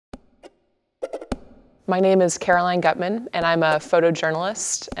My name is Caroline Gutman, and I'm a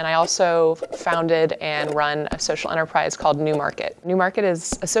photojournalist, and I also founded and run a social enterprise called New Market. New Market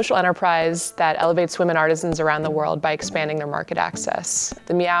is a social enterprise that elevates women artisans around the world by expanding their market access.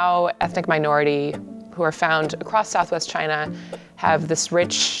 The Miao ethnic minority, who are found across Southwest China, have this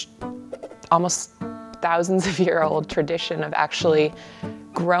rich, almost thousands of year old tradition of actually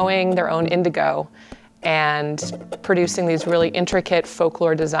growing their own indigo and producing these really intricate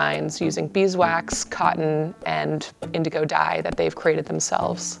folklore designs using beeswax, cotton, and indigo dye that they've created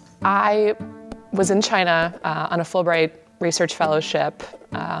themselves. I was in China on a Fulbright research fellowship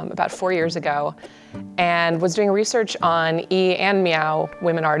about 4 years ago and was doing research on Yi and Miao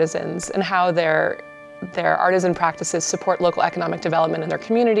women artisans and how their artisan practices support local economic development in their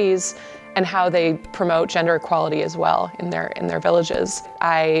communities and how they promote gender equality as well in their villages.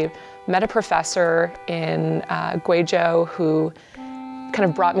 I met a professor in Guizhou who kind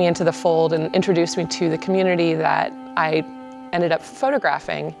of brought me into the fold and introduced me to the community that I ended up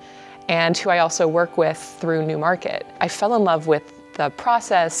photographing and who I also work with through New Market. I fell in love with the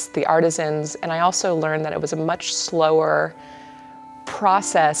process, the artisans, and I also learned that it was a much slower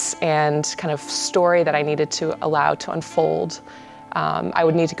process and kind of story that I needed to allow to unfold. I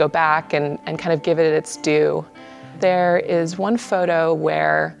would need to go back and kind of give it its due. There is one photo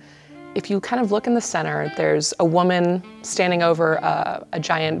where if you kind of look in the center, there's a woman standing over a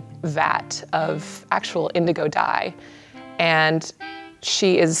giant vat of actual indigo dye. And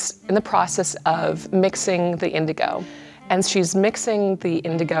she is in the process of mixing the indigo. And she's mixing the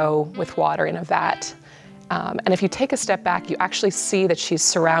indigo with water in a vat. And if you take a step back, you actually see that she's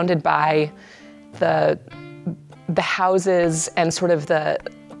surrounded by the houses and sort of the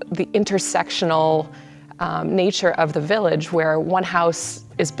intersectional nature of the village, where one house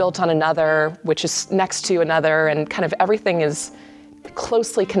is built on another, which is next to another, and kind of everything is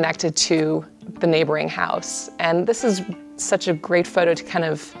closely connected to the neighboring house. And this is such a great photo to kind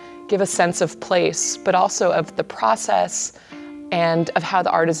of give a sense of place, but also of the process and of how the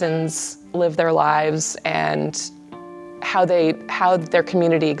artisans live their lives and how their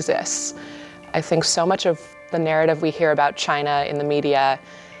community exists. I think so much of the narrative we hear about China in the media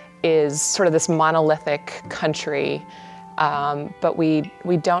is sort of this monolithic country, but we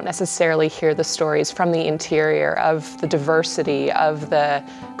don't necessarily hear the stories from the interior of the diversity of the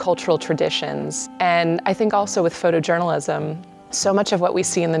cultural traditions. And I think also with photojournalism, so much of what we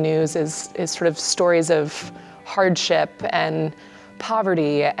see in the news is sort of stories of hardship and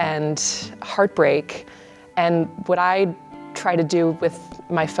poverty and heartbreak. And what I try to do with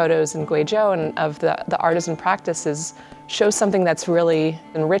my photos in Guizhou and of the artisan practice is show something that's really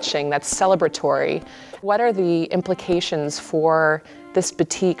enriching, that's celebratory. What are the implications for this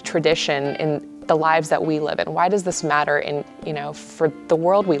batik tradition in the lives that we live in? Why does this matter for the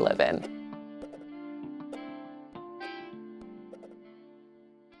world we live in?